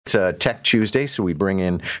It's Tech Tuesday, so we bring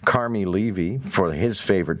in Carmi Levy for his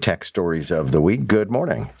favorite tech stories of the week. Good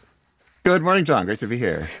morning. Good morning, John. Great to be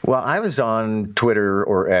here. Well, I was on Twitter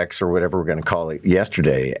or X or whatever we're going to call it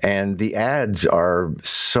yesterday, and the ads are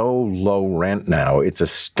so low rent now. It's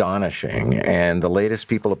astonishing. And the latest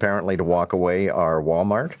people apparently to walk away are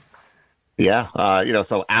Walmart. Yeah,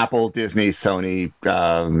 so Apple, Disney, Sony,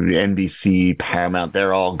 NBC, Paramount,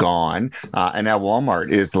 they're all gone. And now Walmart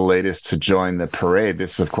is the latest to join the parade.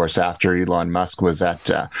 This is, of course, after Elon Musk was at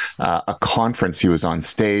a conference. He was on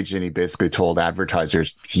stage and he basically told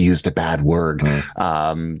advertisers he used a bad word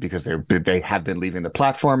because they have been leaving the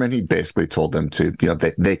platform. And he basically told them to,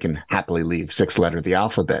 they can happily leave, 6 letter the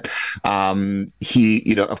alphabet.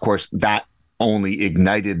 Of course, that only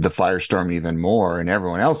ignited the firestorm even more, and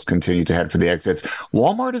everyone else continued to head for the exits.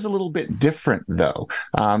 Walmart is a little bit different, though,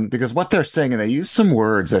 because what they're saying, and they use some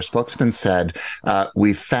words, their spokesman said,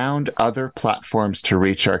 we found other platforms to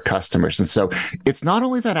reach our customers. And so it's not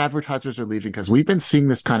only that advertisers are leaving, because we've been seeing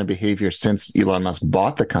this kind of behavior since Elon Musk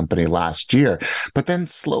bought the company last year, but then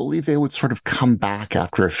slowly they would sort of come back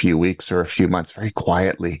after a few weeks or a few months very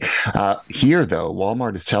quietly. Here, though,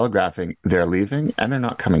 Walmart is telegraphing they're leaving and they're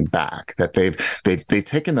not coming back, that they've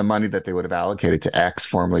taken the money that they would have allocated to X,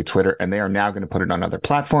 formerly Twitter, and they are now going to put it on other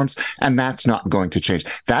platforms, and that's not going to change.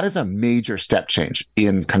 That is a major step change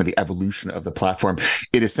in kind of the evolution of the platform.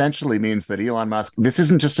 It essentially means that Elon Musk, this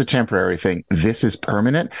isn't just a temporary thing, this is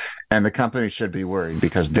permanent, and the company should be worried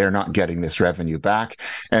because they're not getting this revenue back.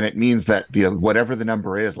 And it means that, whatever the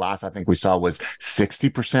number is, last I think we saw was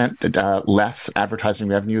 60% less advertising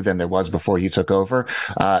revenue than there was before he took over.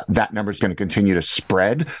 That number is going to continue to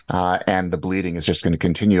spread, and the bleeding is just going to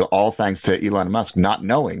continue, all thanks to Elon Musk not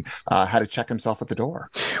knowing how to check himself at the door.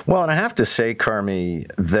 Well, and I have to say, Carmi,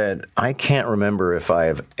 that I can't remember if I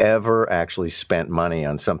have ever actually spent money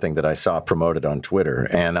on something that I saw promoted on Twitter.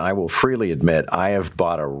 And I will freely admit I have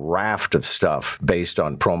bought a raft of stuff based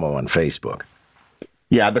on promo on Facebook.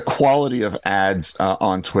 Yeah, the quality of ads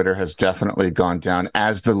on Twitter has definitely gone down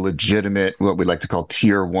as the legitimate, what we like to call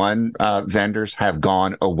tier one vendors have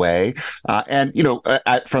gone away. From a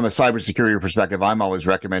cybersecurity perspective, I'm always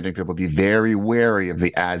recommending people be very wary of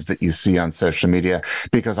the ads that you see on social media,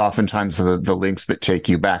 because oftentimes the links that take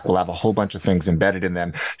you back will have a whole bunch of things embedded in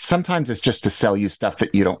them. Sometimes it's just to sell you stuff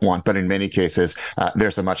that you don't want, but in many cases,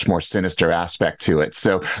 there's a much more sinister aspect to it.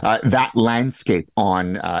 So that landscape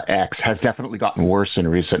on X has definitely gotten worse in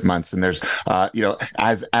recent months, and there's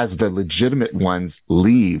as the legitimate ones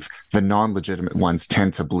leave, the non-legitimate ones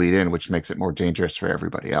tend to bleed in, which makes it more dangerous for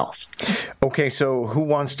everybody else. Okay, so who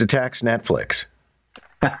wants to tax Netflix?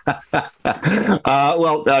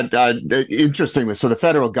 Interestingly, so the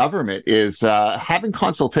federal government is having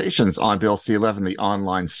consultations on Bill C-11, the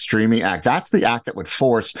Online Streaming Act. That's the act that would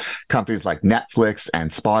force companies like Netflix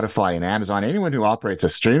and Spotify and Amazon, anyone who operates a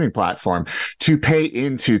streaming platform, to pay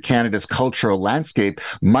into Canada's cultural landscape,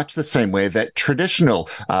 much the same way that traditional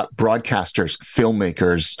broadcasters,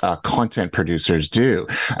 filmmakers, content producers do.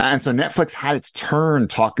 And so Netflix had its turn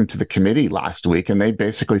talking to the committee last week, and they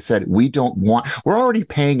basically said, we're already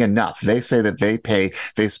paying enough. They say that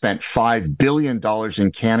they spent $5 billion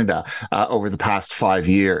in Canada over the past 5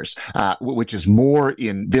 years, which is more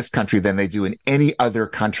in this country than they do in any other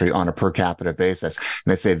country on a per capita basis.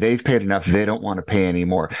 And they say they've paid enough. They don't want to pay any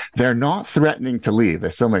more. They're not threatening to leave. They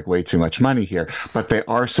still make way too much money here, but they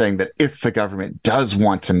are saying that if the government does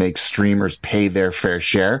want to make streamers pay their fair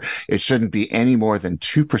share, it shouldn't be any more than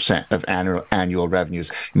 2% of annual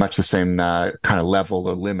revenues, much the same kind of level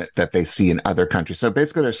or limit that they see in other countries. So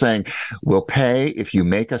basically they're saying, we'll pay if you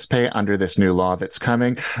make us pay under this new law that's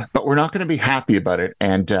coming, but we're not going to be happy about it.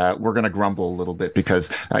 And we're going to grumble a little bit because,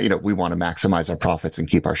 we want to maximize our profits and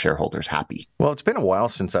keep our shareholders happy. Well, it's been a while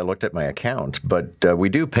since I looked at my account, but we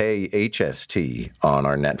do pay HST on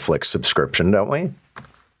our Netflix subscription, don't we?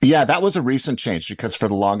 Yeah, that was a recent change because for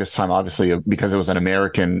the longest time, obviously, because it was an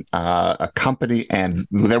American company and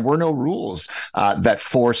there were no rules that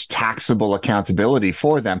forced taxable accountability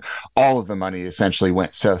for them, all of the money essentially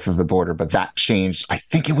went south of the border. But that changed. I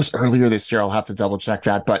think it was earlier this year. I'll have to double check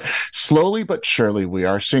that. But slowly but surely, we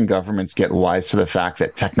are seeing governments get wise to the fact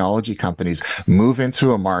that technology companies move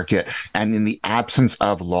into a market, and in the absence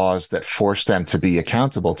of laws that force them to be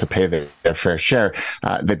accountable to pay their fair share,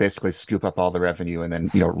 they basically scoop up all the revenue and then,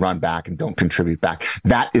 run back and don't contribute back.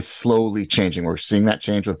 That is slowly changing. We're seeing that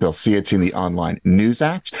change with Bill C-18, the Online News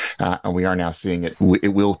Act, and we are now seeing it.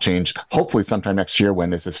 It will change hopefully sometime next year when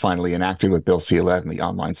this is finally enacted with Bill C-11, the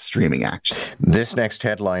Online Streaming Act. This next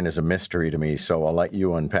headline is a mystery to me, so I'll let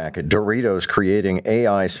you unpack it. Doritos creating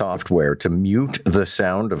AI software to mute the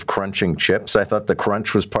sound of crunching chips. I thought the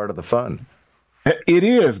crunch was part of the fun. It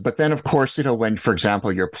is, but then of course, when, for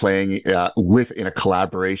example, you're playing in a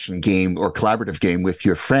collaboration game or collaborative game with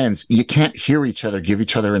your friends, you can't hear each other, give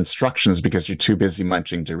each other instructions because you're too busy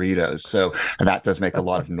munching Doritos. So that does make a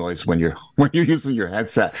lot of noise when you're using your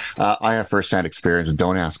headset. I have firsthand experience.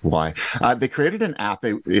 Don't ask why. They created an app.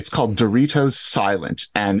 It's called Doritos Silent,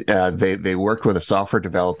 and they worked with a software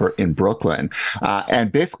developer in Brooklyn.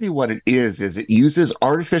 And basically, what it is it uses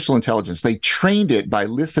artificial intelligence. They trained it by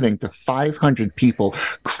listening to 500 people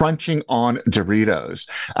crunching on Doritos.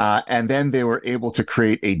 And then they were able to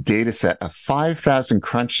create a data set of 5,000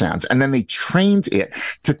 crunch sounds. And then they trained it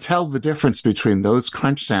to tell the difference between those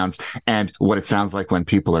crunch sounds and what it sounds like when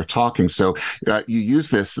people are talking. So you use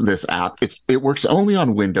this app. It works only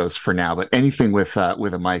on Windows for now, but anything with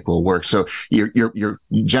a mic will work. So you're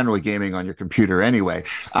generally gaming on your computer anyway.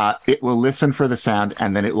 It will listen for the sound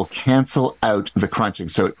and then it will cancel out the crunching.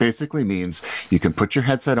 So it basically means you can put your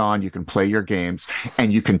headset on, you can play your games,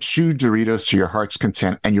 and you can chew Doritos to your heart's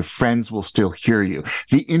content, and your friends will still hear you.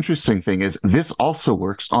 The interesting thing is this also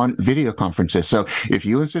works on video conferences. So if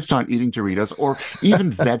you insist on eating Doritos or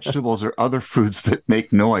even vegetables or other foods that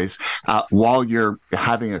make noise while you're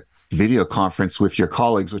having a video conference with your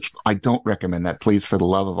colleagues, which I don't recommend that. Please, for the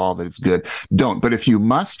love of all that is good, don't. But if you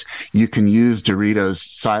must, you can use Doritos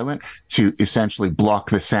Silent to essentially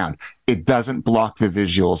block the sound. It doesn't block the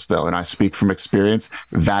visuals, though, and I speak from experience.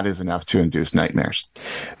 That is enough to induce nightmares.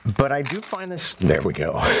 But I do find this, there we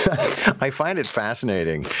go. I find it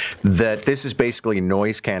fascinating that this is basically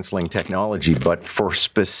noise-canceling technology, but for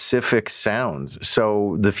specific sounds.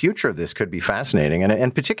 So the future of this could be fascinating. And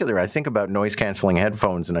in particular, I think about noise-canceling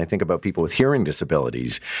headphones, and I think about people with hearing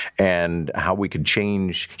disabilities and how we could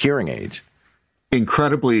change hearing aids.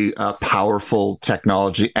 Incredibly powerful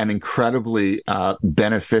technology and incredibly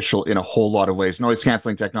beneficial in a whole lot of ways. Noise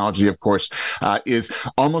canceling technology, of course, is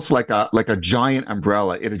almost like a giant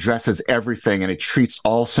umbrella. It addresses everything and it treats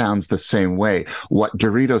all sounds the same way. What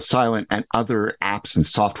Doritos Silent and other apps and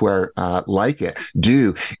software like it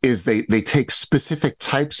do is they take specific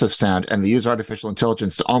types of sound and they use artificial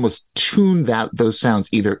intelligence to almost tune those sounds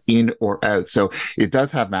either in or out. So it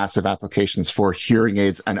does have massive applications for hearing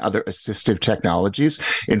aids and other assistive technologies.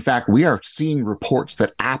 In fact, we are seeing reports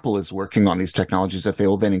that Apple is working on these technologies that they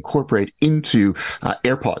will then incorporate into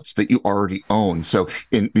AirPods that you already own. So,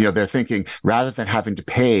 they're thinking rather than having to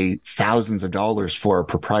pay thousands of dollars for a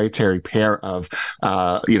proprietary pair of,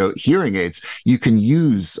 hearing aids, you can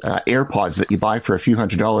use AirPods that you buy for a few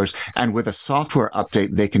 $100s, and with a software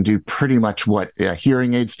update, they can do pretty much what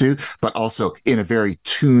hearing aids do, but also in a very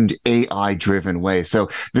tuned AI-driven way. So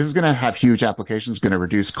this is going to have huge applications, going to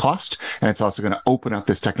reduce cost, and it's also going to open up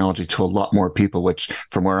this technology to a lot more people, which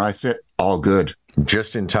from where I sit, all good.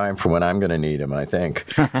 Just in time for when I'm going to need him, I think.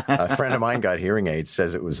 A friend of mine got hearing aids,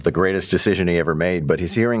 says it was the greatest decision he ever made, but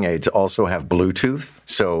his hearing aids also have Bluetooth,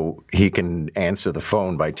 so he can answer the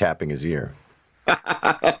phone by tapping his ear.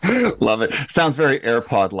 Love it. Sounds very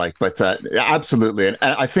AirPod-like, but absolutely. And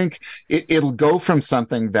I think it'll go from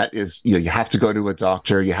something that is, you have to go to a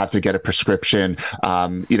doctor, you have to get a prescription.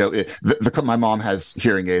 My mom has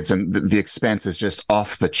hearing aids, and the expense is just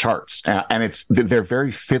off the charts. And they're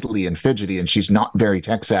very fiddly and fidgety, and she's not very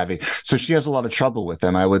tech savvy, so she has a lot of trouble with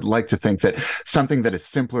them. I would like to think that something that is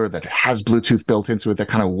simpler, that has Bluetooth built into it, that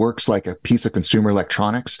kind of works like a piece of consumer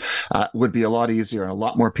electronics, would be a lot easier, and a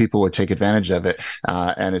lot more people would take advantage of it.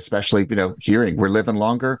 And especially, hearing. We're living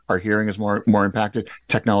longer. Our hearing is more impacted.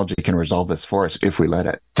 Technology can resolve this for us if we let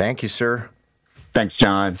it. Thank you, sir. Thanks,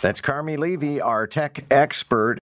 John. That's Carmi Levy, our tech expert.